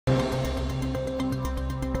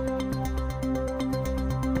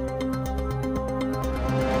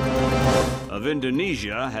of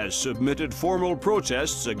Indonesia has submitted formal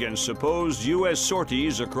protests against supposed U.S.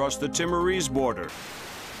 sorties across the Timorese border.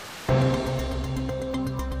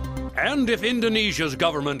 And if Indonesia's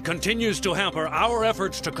government continues to hamper our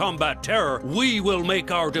efforts to combat terror, we will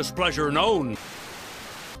make our displeasure known.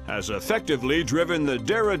 Has effectively driven the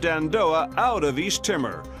Darah Dan Doa out of East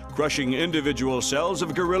Timor, crushing individual cells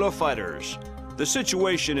of guerrilla fighters. The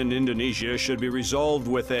situation in Indonesia should be resolved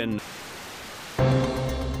within.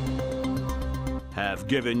 Have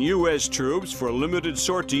given U.S. troops for limited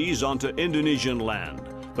sorties onto Indonesian land,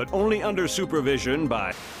 but only under supervision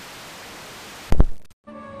by.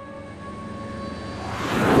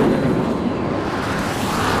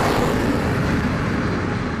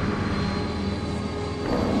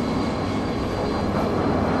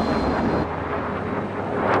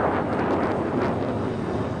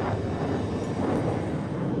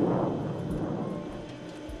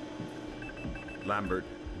 Lambert,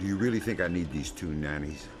 do you really think I need these two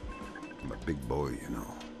nannies? I'm a big boy, you know.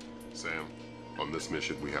 Sam, on this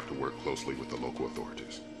mission we have to work closely with the local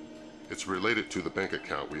authorities. It's related to the bank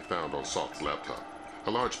account we found on Salt's laptop.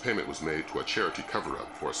 A large payment was made to a charity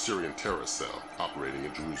cover-up for a Syrian terrorist cell operating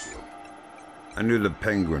in Jerusalem. I knew the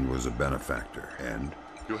Penguin was a benefactor, and?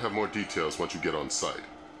 You'll have more details once you get on site,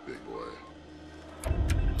 big boy.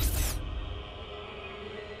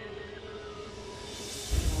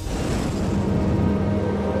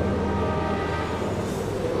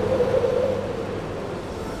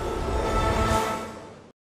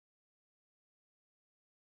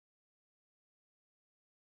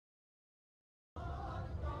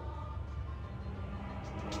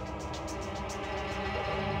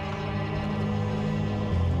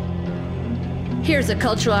 Here's a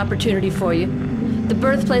cultural opportunity for you. The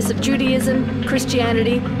birthplace of Judaism,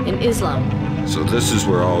 Christianity, and Islam. So this is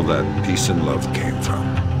where all that peace and love came from.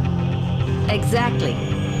 Exactly.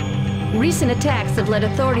 Recent attacks have led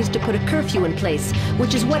authorities to put a curfew in place,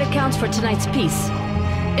 which is what accounts for tonight's peace.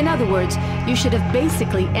 In other words, you should have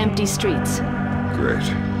basically empty streets. Great.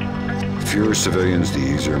 The fewer civilians, the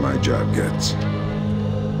easier my job gets.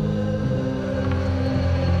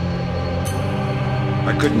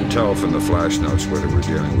 I couldn't tell from the flash notes whether we're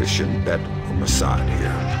dealing with Shin Bet or Mossad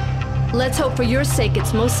here. Let's hope for your sake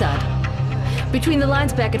it's Mossad. Between the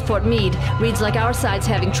lines back at Fort Meade, reads like our side's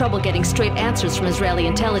having trouble getting straight answers from Israeli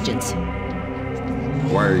intelligence.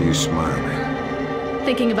 Why are you smiling?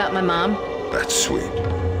 Thinking about my mom. That's sweet.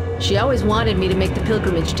 She always wanted me to make the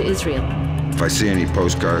pilgrimage to Israel. If I see any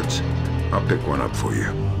postcards, I'll pick one up for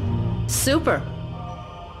you. Super.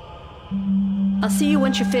 I'll see you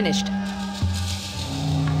once you're finished.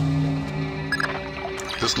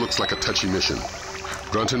 This looks like a touchy mission.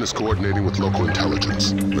 Grunton is coordinating with local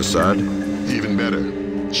intelligence. Mossad? Even better,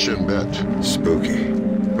 Shin Bet. Spooky.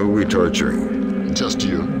 Who are we torturing? Just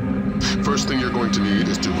you. First thing you're going to need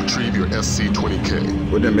is to retrieve your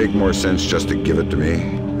SC-20K. Wouldn't it make more sense just to give it to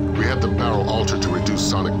me? We had the barrel altered to reduce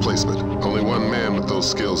sonic placement. Only one man with those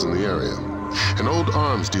skills in the area. An old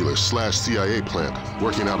arms dealer / CIA plant,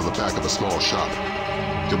 working out of the back of a small shop.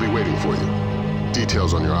 He'll be waiting for you.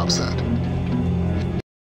 Details on your OPSAT.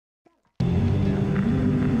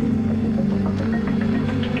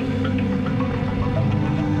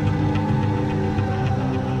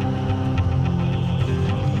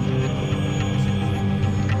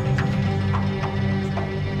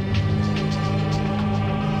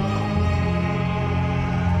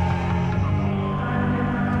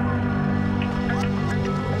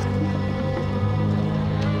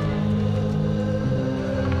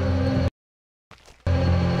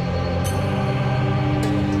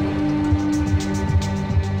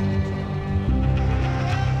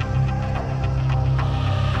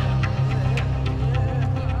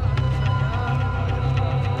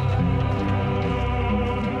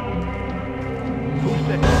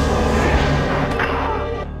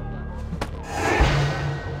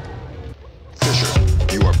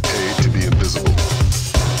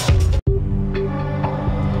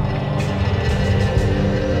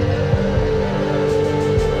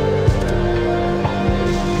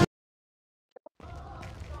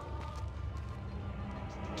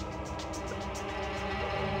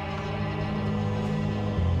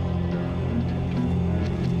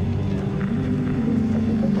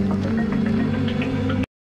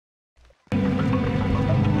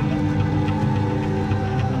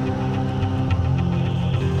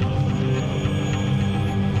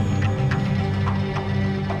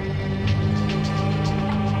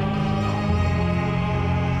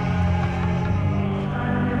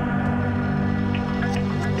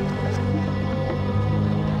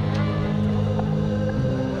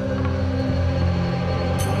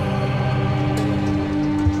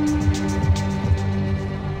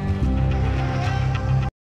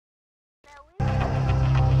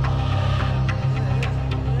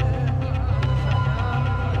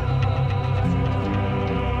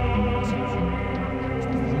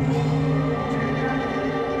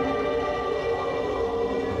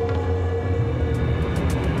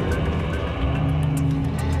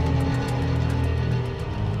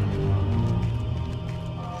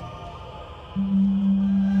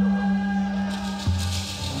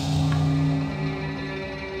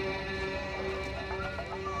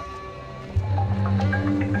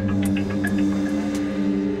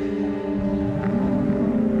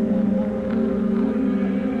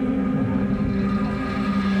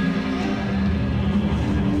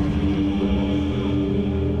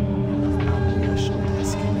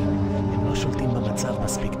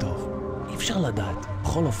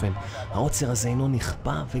 אופן, העוצר הזה אינו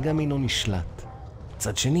נכפה וגם אינו נשלט.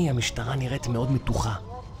 מצד שני, המשטרה נראית מאוד מתוחה.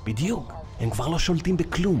 בדיוק, הם כבר לא שולטים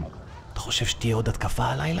בכלום. אתה חושב שתהיה עוד התקפה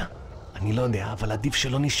הלילה? אני לא יודע, אבל עדיף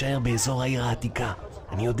שלא נשאר באזור העיר העתיקה.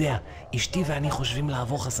 אני יודע, אשתי ואני חושבים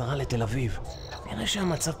לעבור חזרה לתל אביב. נראה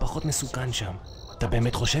שהמצב פחות מסוכן שם. אתה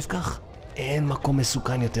באמת חושב כך? אין מקום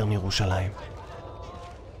מסוכן יותר מירושלים.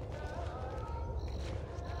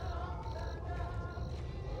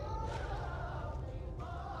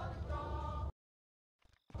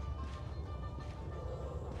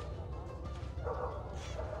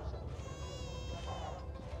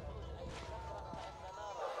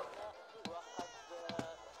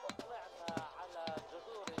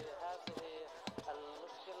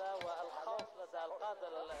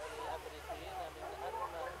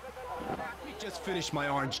 Just finish my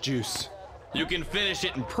orange juice. You can finish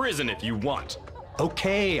it in prison if you want.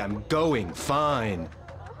 Okay, I'm going. Fine.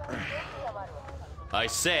 I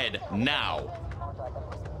said now.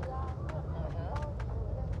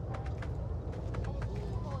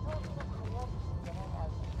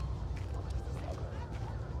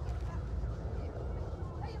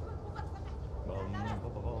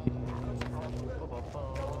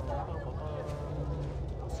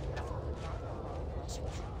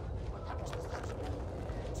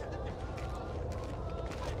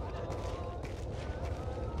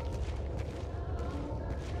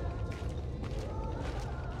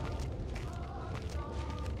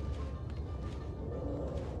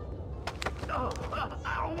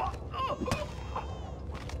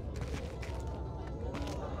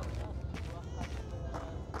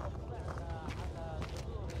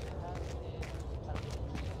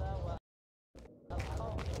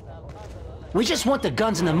 We just want the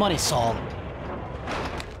guns and the money, Saul.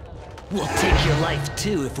 We'll take your life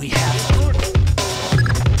too if we have to.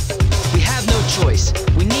 We have no choice.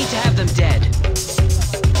 We need to have them dead.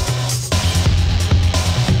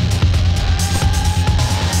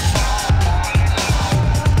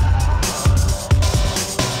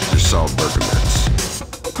 You're Saul Berkowitz.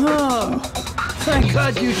 Oh, thank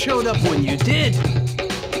God you showed up when you did.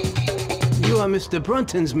 You are Mr.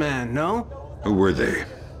 Brunton's man, no? Who were they?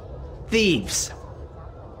 Thieves.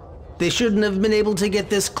 They shouldn't have been able to get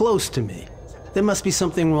this close to me. There must be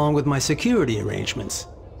something wrong with my security arrangements.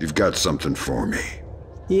 You've got something for me.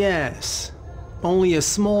 Yes. Only a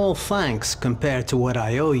small thanks compared to what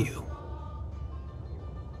I owe you.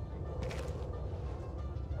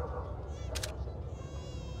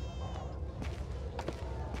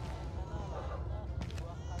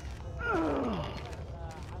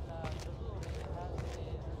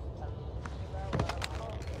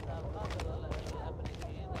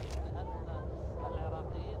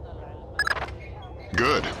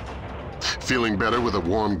 Good. Feeling better with a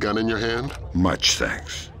warm gun in your hand? Much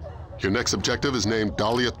thanks. Your next objective is named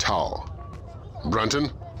Dahlia Tal. Brunton?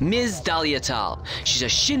 Ms. Dahlia Tal. She's a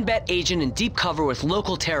Shin Bet agent in deep cover with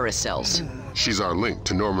local terrorist cells. She's our link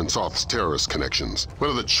to Norman Soth's terrorist connections. One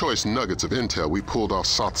of the choice nuggets of intel we pulled off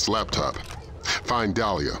Soth's laptop. Find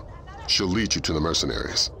Dahlia. She'll lead you to the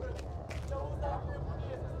mercenaries.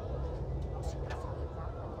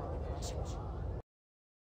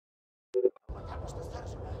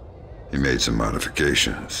 You made some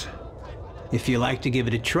modifications. If you like to give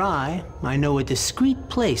it a try, I know a discreet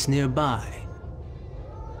place nearby.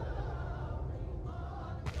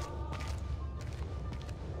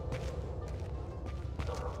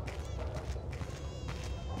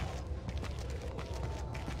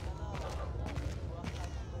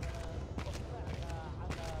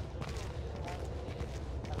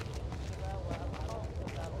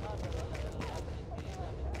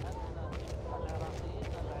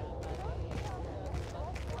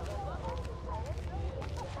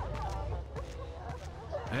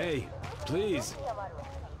 Hey, please.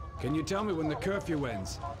 Can you tell me when the curfew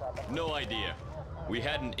ends? No idea. We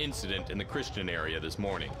had an incident in the Christian area this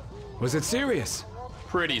morning. Was it serious?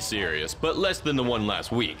 Pretty serious, but less than the one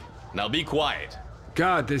last week. Now be quiet.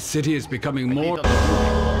 God, this city is becoming more...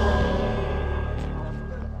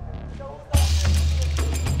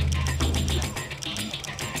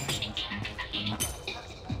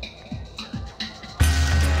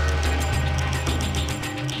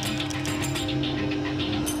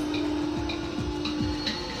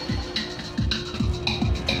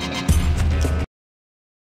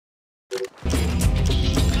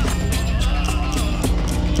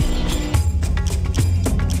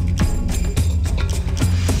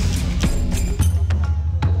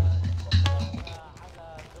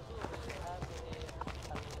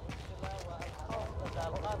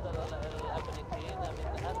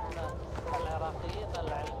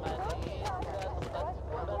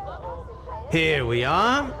 Here we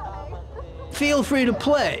are. Feel free to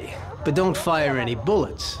play, but don't fire any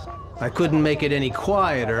bullets. I couldn't make it any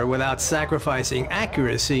quieter without sacrificing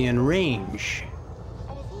accuracy and range.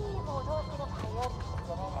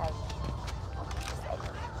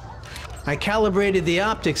 I calibrated the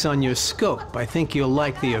optics on your scope. I think you'll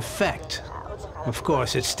like the effect. Of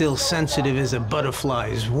course, it's still sensitive as a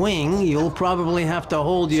butterfly's wing. You'll probably have to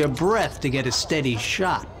hold your breath to get a steady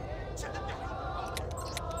shot.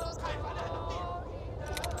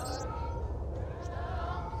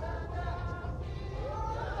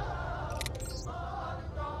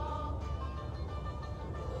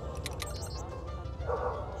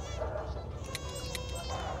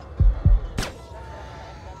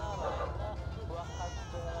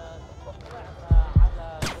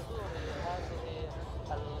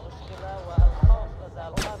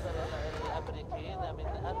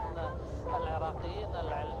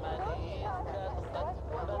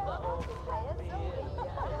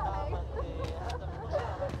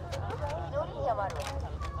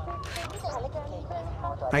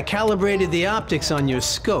 I calibrated the optics on your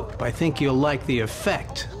scope. I think you'll like the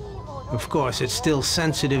effect. Of course, it's still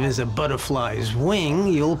sensitive as a butterfly's wing.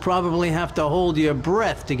 You'll probably have to hold your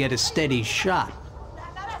breath to get a steady shot.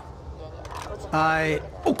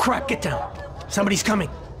 Oh crap, get down. Somebody's coming.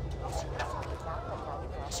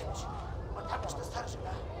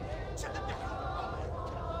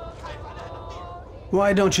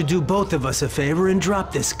 Why don't you do both of us a favor and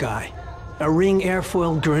drop this guy? A ring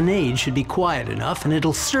airfoil grenade should be quiet enough, and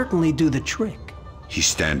it'll certainly do the trick. He's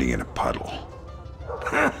standing in a puddle.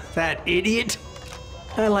 That idiot?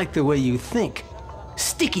 I like the way you think.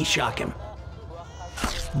 Sticky shock him.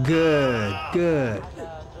 Good, good.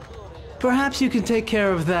 Perhaps you can take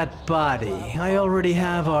care of that body. I already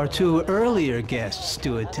have our 2 earlier guests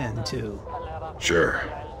to attend to. Sure.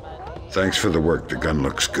 Thanks for the work. The gun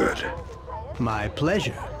looks good. My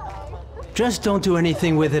pleasure. Just don't do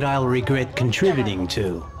anything with it I'll regret contributing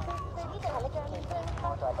to.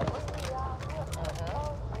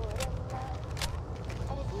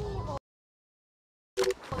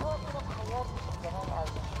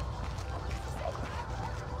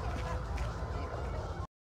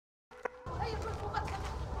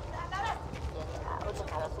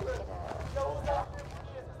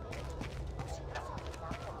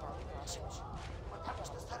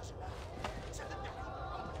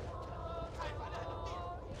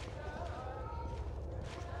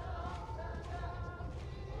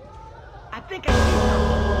 I think I see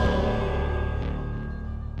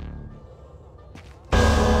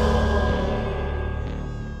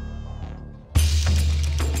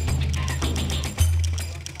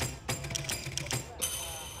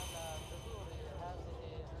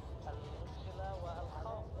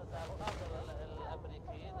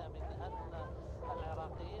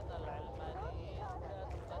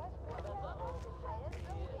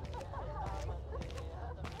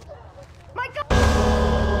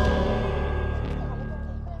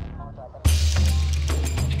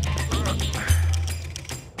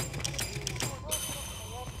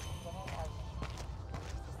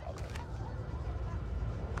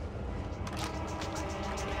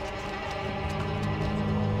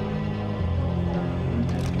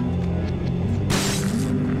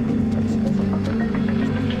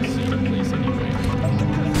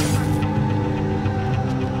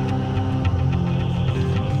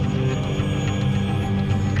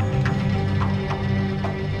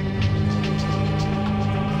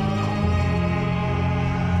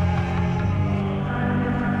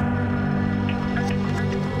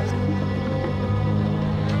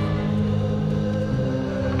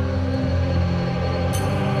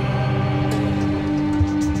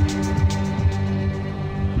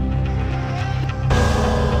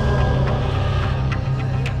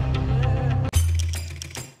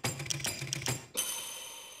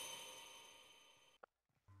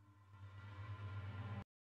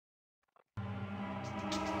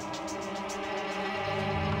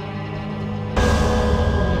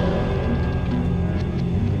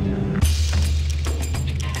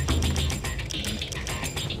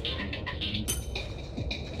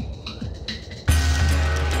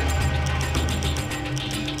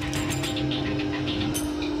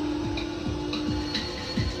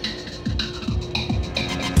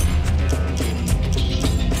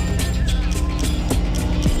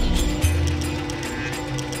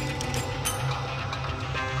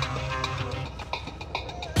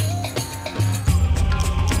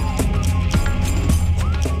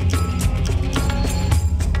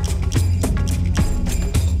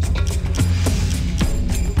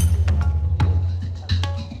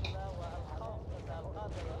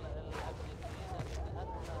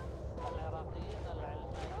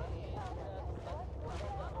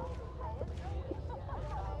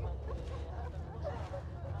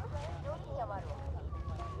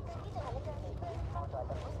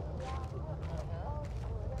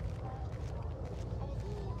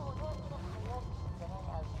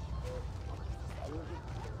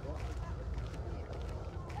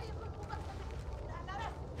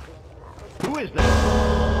is that?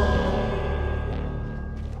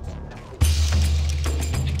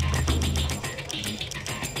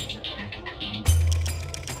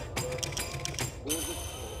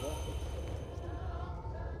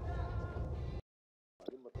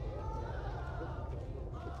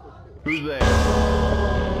 Who's there?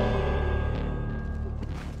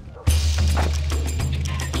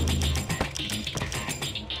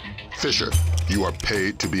 Fisher, you are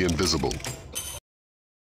paid to be invisible.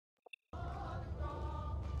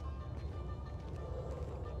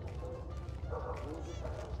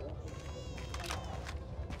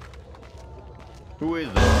 Who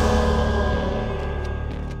is that?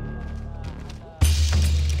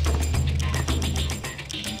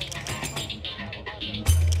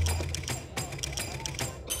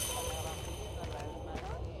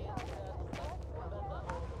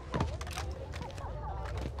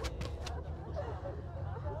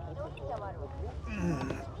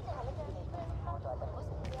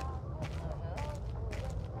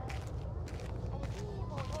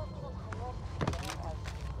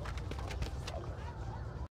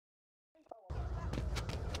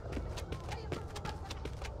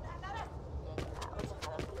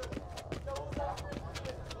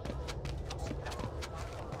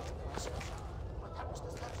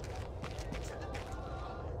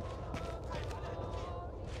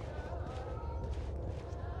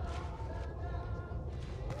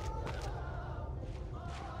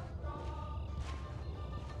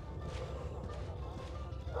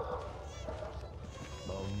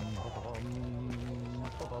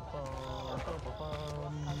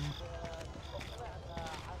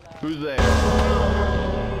 Who's there?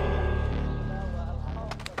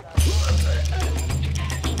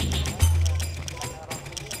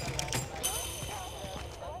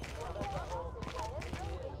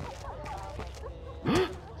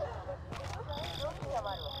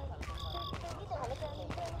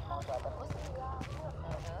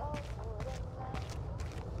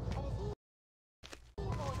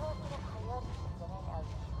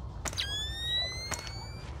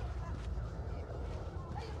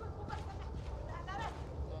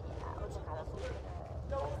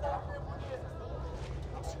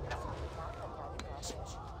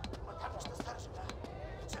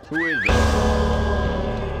 Who is that?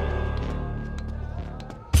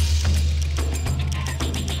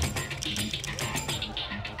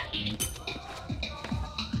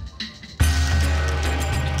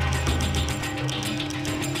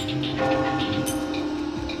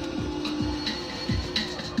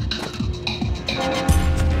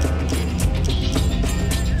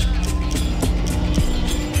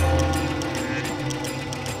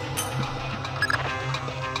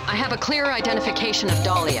 Clear identification of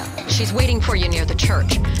Dahlia. She's waiting for you near the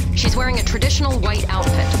church. She's wearing a traditional white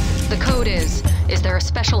outfit. The code is there a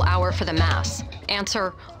special hour for the Mass?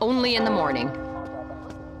 Answer, only in the morning.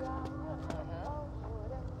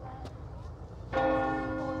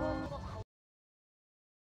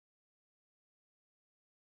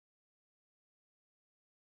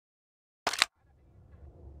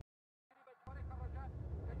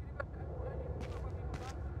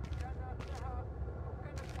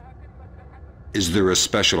 Is there a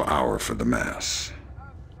special hour for the Mass?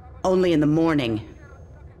 Only in the morning.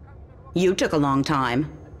 You took a long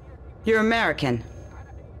time. You're American.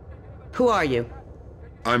 Who are you?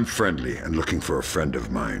 I'm friendly and looking for a friend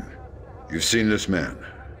of mine. You've seen this man?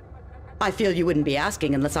 I feel you wouldn't be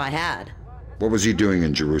asking unless I had. What was he doing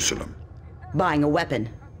in Jerusalem? Buying a weapon.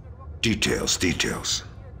 Details.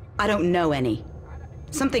 I don't know any.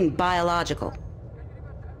 Something biological.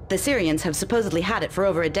 The Syrians have supposedly had it for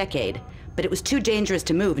over a decade, but it was too dangerous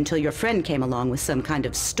to move until your friend came along with some kind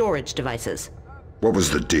of storage devices. What was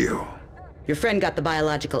the deal? Your friend got the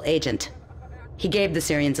biological agent. He gave the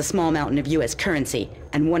Syrians a small mountain of US currency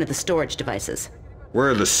and one of the storage devices. Where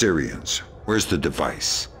are the Syrians? Where's the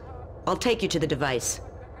device? I'll take you to the device,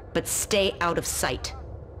 but stay out of sight.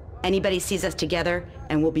 Anybody sees us together,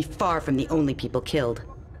 and we'll be far from the only people killed.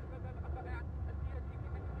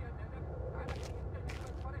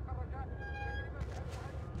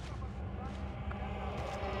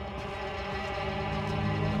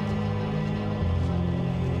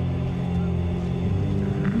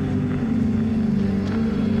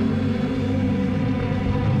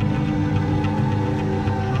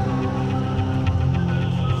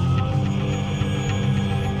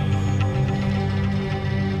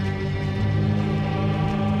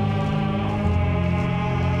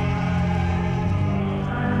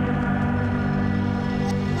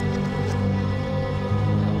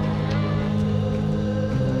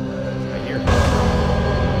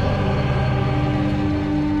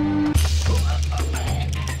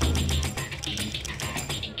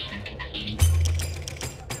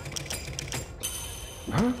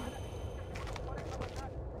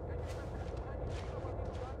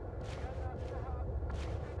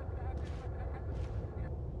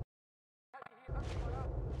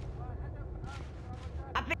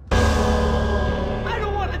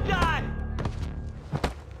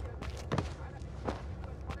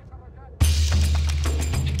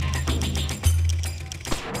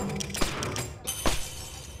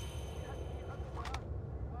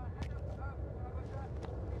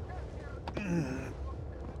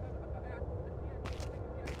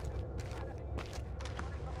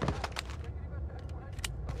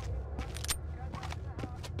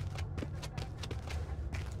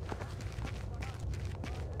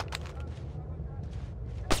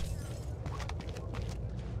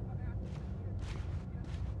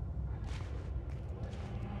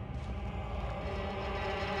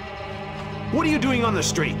 What are you doing on the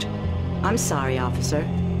street? I'm sorry, officer.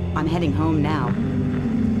 I'm heading home now.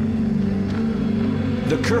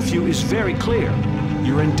 The curfew is very clear.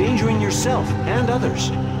 You're endangering yourself and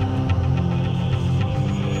others.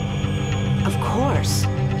 Of course.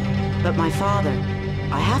 But my father,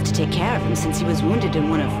 I have to take care of him since he was wounded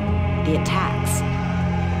in one of the attacks.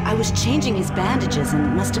 I was changing his bandages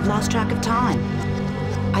and must have lost track of time.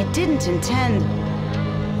 I didn't intend...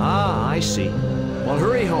 Ah, I see. Well,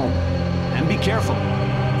 hurry home. And be careful.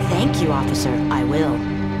 Thank you, officer. I will.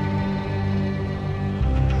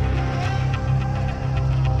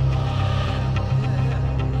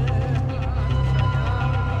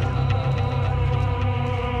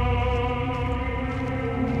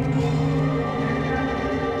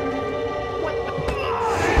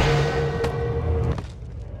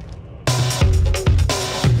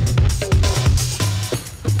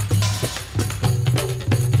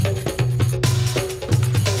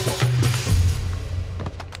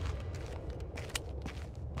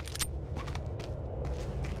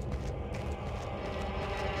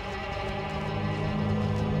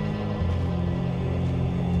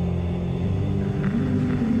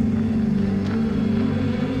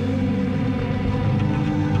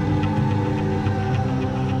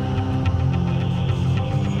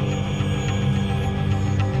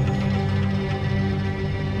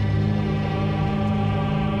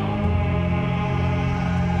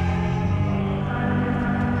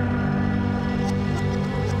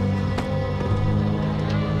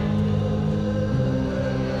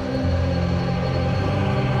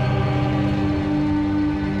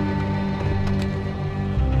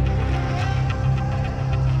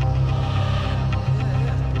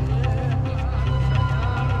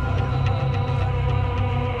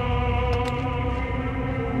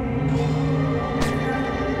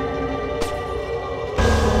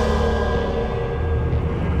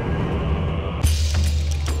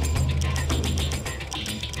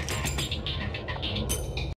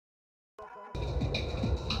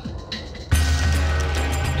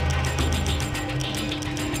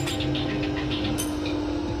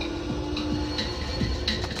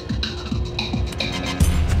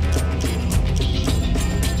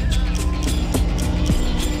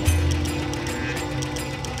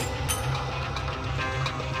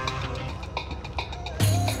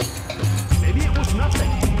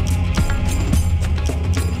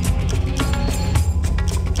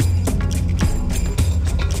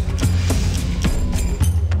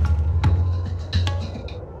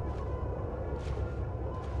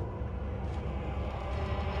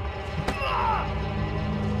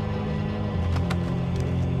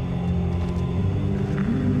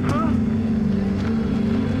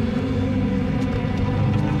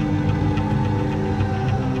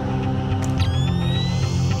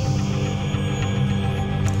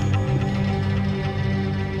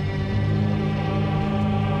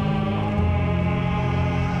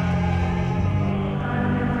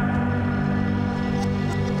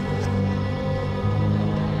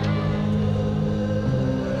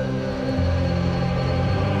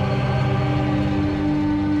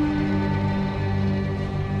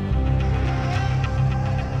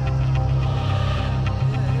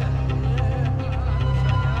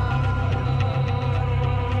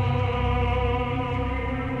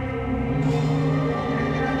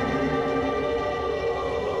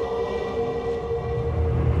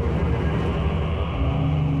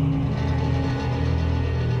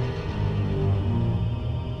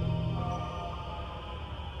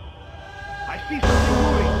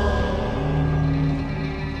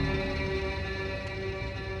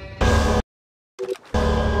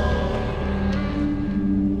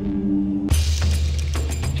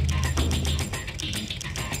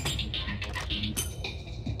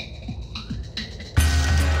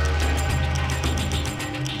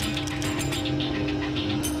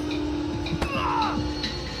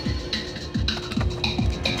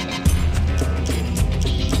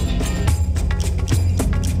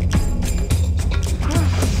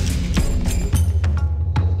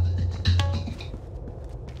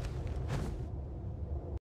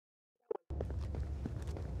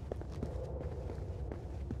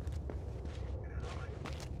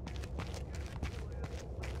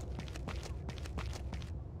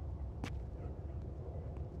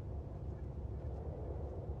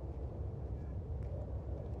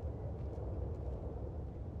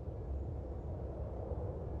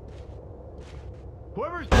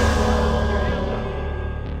 Whoever's there,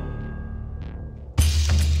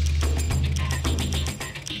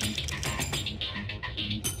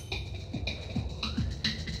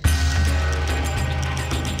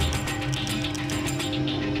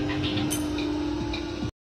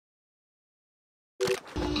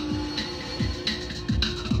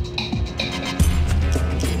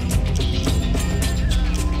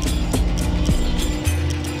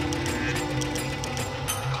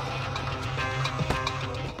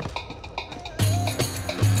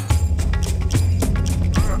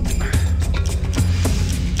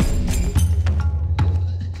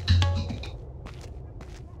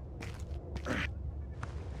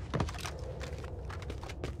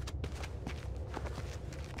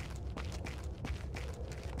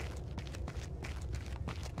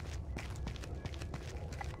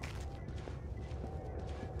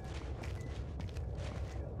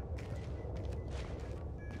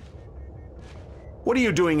 What are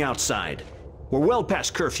you doing outside? We're well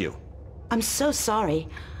past curfew. I'm so sorry.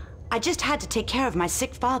 I just had to take care of my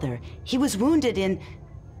sick father. He was wounded in...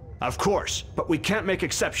 Of course, but we can't make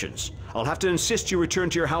exceptions. I'll have to insist you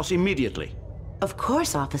return to your house immediately. Of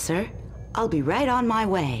course, officer. I'll be right on my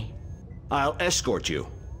way. I'll escort you.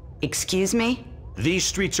 Excuse me? These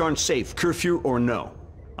streets aren't safe, curfew or no.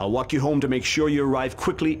 I'll walk you home to make sure you arrive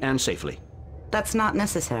quickly and safely. That's not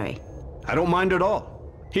necessary. I don't mind at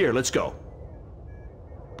all. Here, let's go.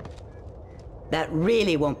 That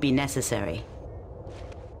really won't be necessary.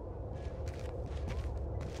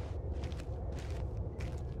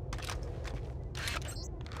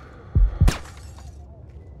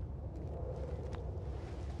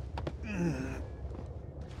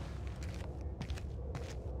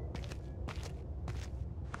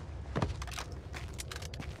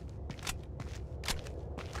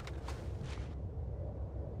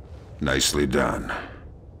 Nicely done.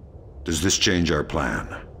 Does this change our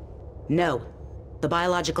plan? No. The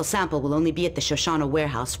biological sample will only be at the Shoshana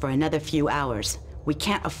warehouse for another few hours. We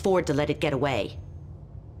can't afford to let it get away.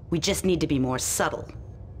 We just need to be more subtle.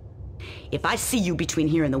 If I see you between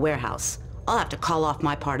here and the warehouse, I'll have to call off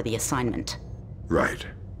my part of the assignment. Right.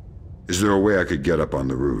 Is there a way I could get up on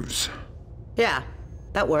the roofs? Yeah,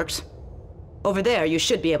 that works. Over there, you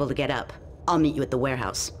should be able to get up. I'll meet you at the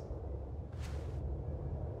warehouse.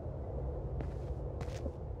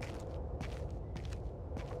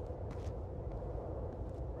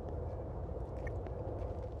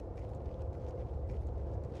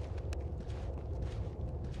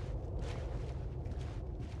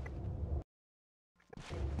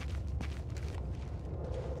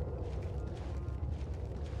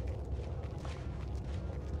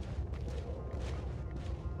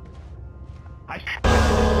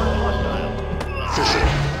 Fisher,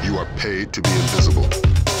 you are paid to be invisible.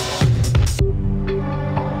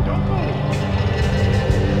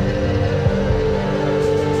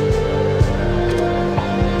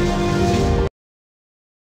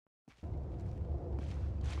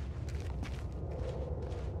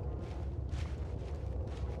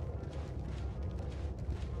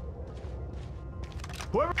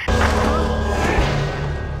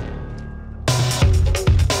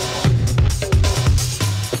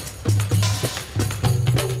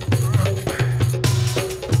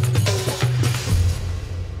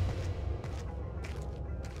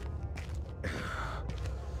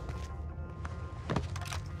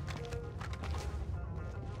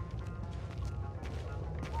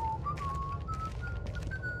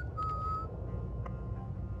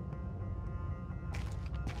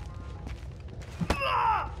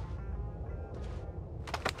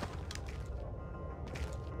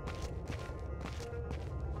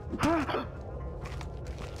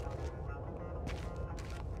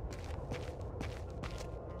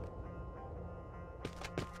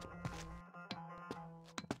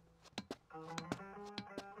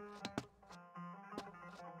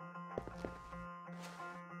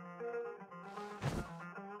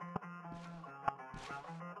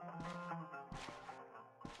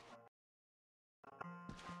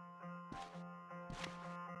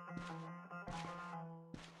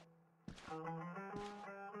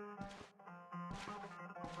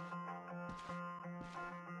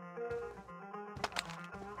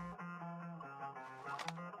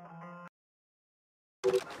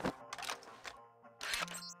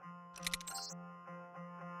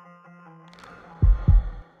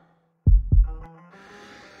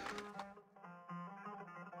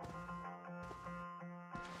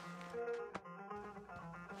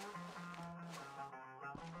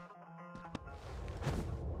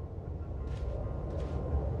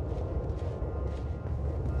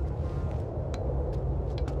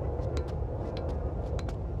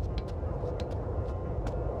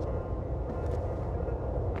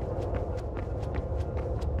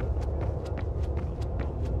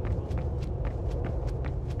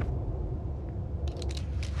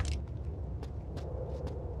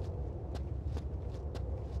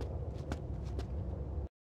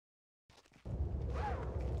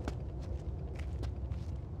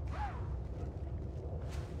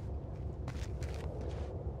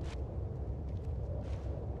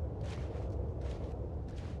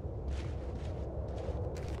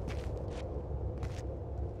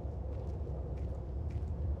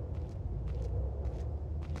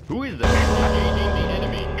 Who is that? Engaging the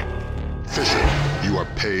enemy. Fisher, you are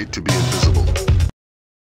paid to be invisible.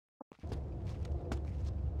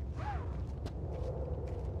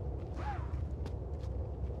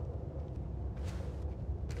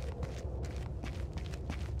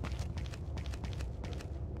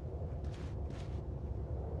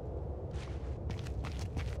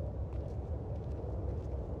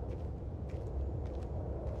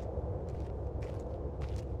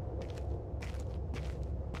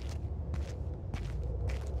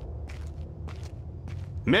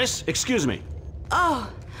 Miss, excuse me. Oh,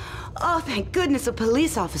 thank goodness, a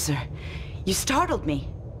police officer. You startled me.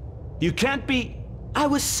 You can't be... I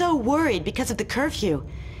was so worried because of the curfew.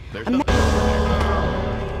 There's I'm nothing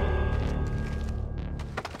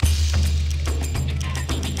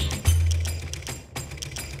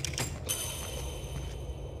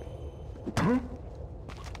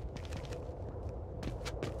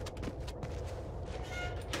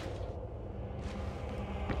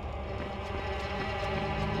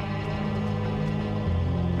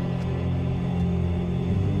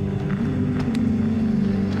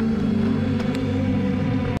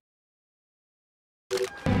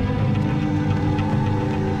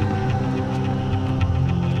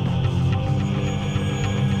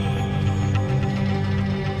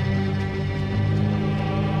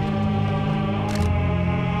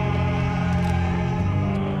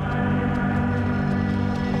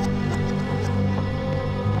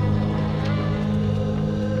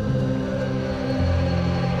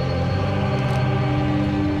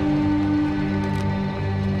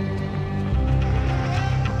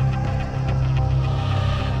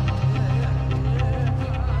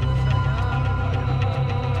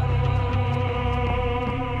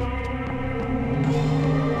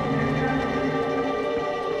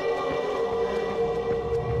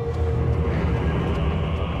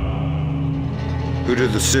Who do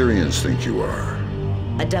the Syrians think you are?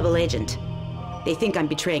 a double agent. They think I'm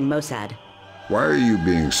betraying Mossad. Why are you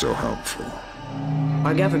being so helpful?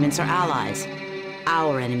 Our governments are allies.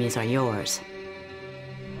 Our enemies are yours.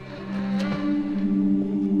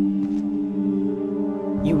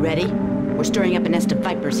 You ready? We're stirring up a nest of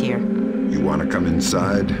vipers here. You want to come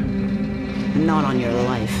inside? Not on your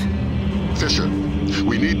life. Fisher,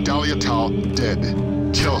 we need Dahlia Tal dead.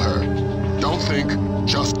 Kill her. Don't think,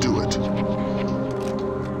 just do it.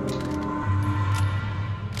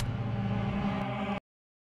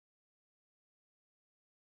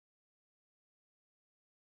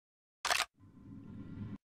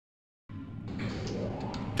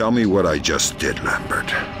 Tell me what I just did, Lambert.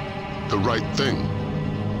 The right thing.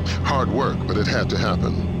 Hard work, but it had to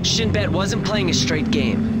happen. Shinbet wasn't playing a straight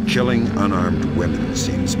game. Killing unarmed women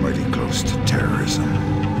seems mighty close to terrorism.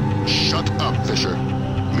 Shut up, Fisher.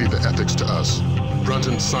 Leave the ethics to us.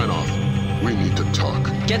 Brunton, sign off. We need to talk.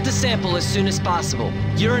 Get the sample as soon as possible.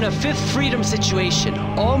 You're in a Fifth Freedom situation.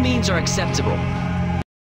 All means are acceptable.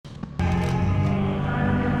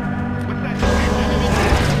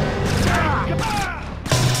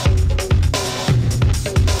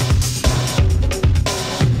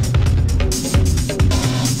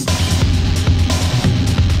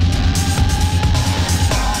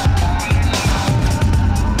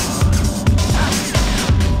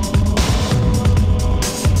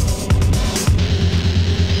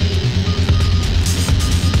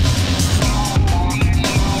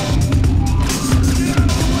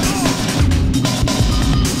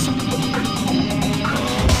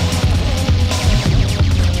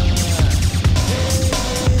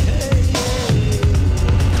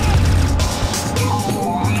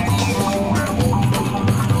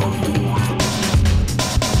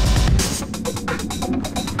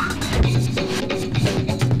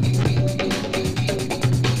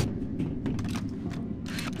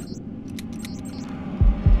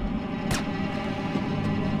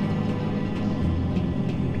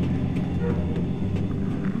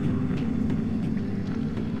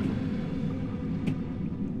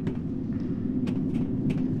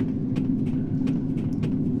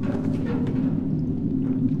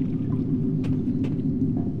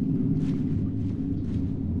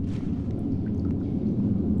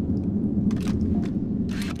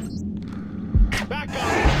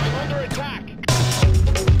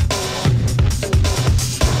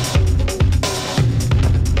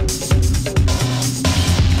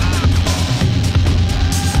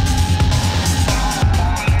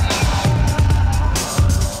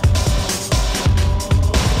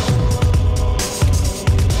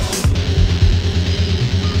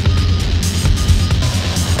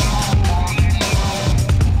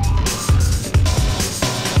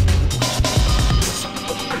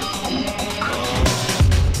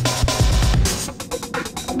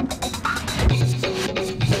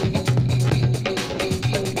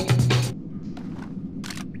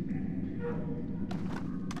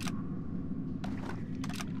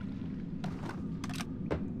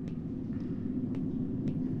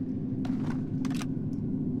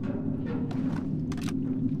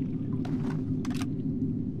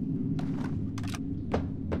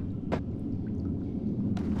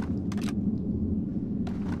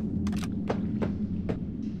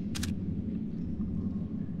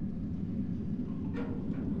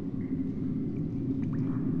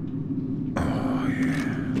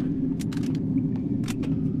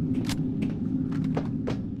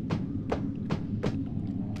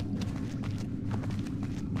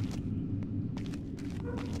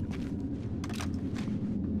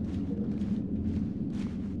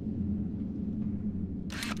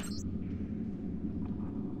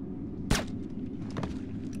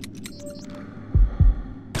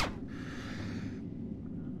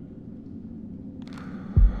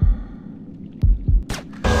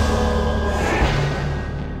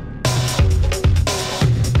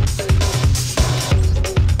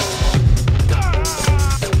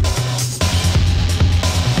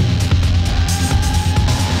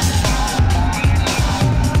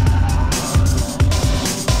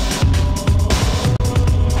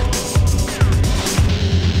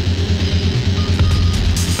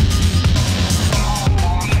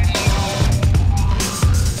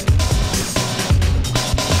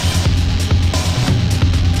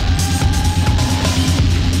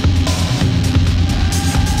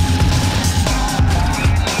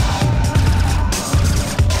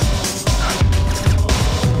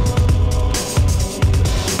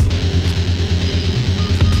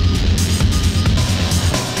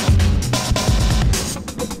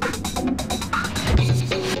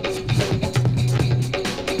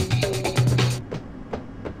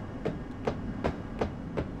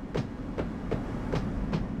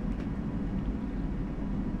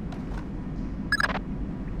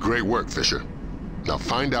 Great work, Fisher. Now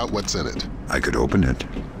find out what's in it. I could open it.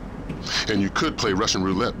 And you could play Russian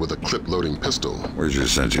roulette with a clip-loading pistol. Where's your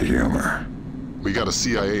sense of humor? We got a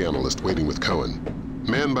CIA analyst waiting with Cohen.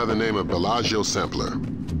 Man by the name of Bellagio Sampler.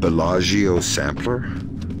 Bellagio Sampler?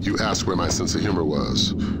 You asked where my sense of humor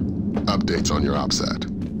was. Updates on your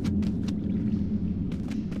OPSAT.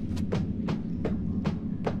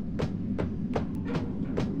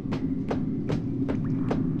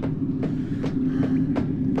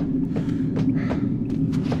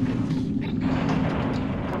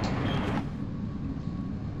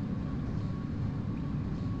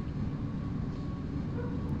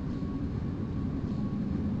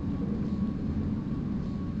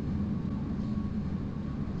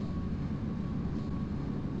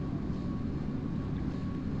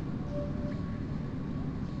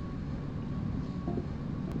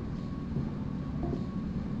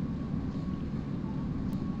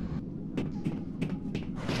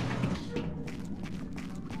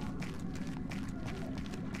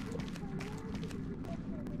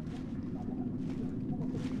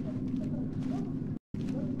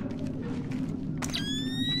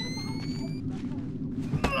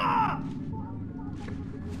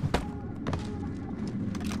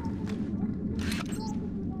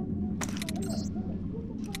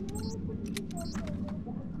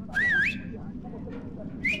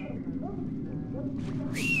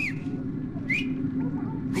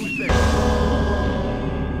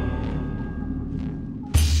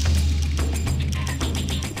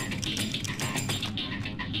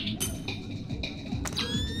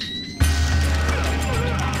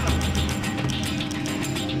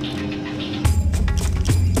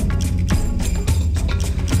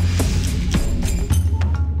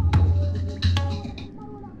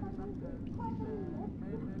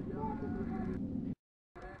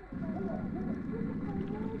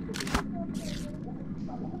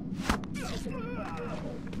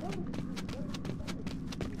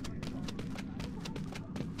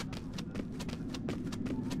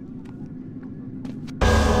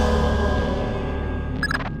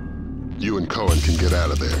 You and Cohen can get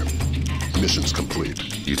out of there. Mission's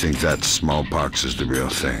complete. You think that smallpox is the real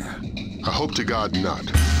thing? I hope to God not.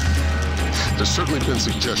 There's certainly been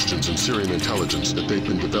suggestions in Syrian intelligence that they've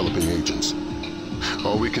been developing agents.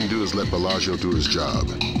 All we can do is let Bellagio do his job,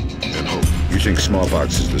 and hope. You think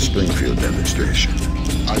smallpox is the Springfield demonstration?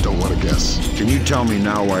 I don't want to guess. Can you tell me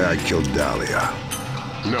now why I killed Dahlia?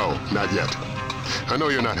 No, not yet. I know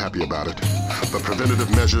you're not happy about it, but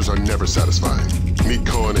preventative measures are never satisfying. Meet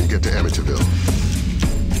Cohen and get to Amityville.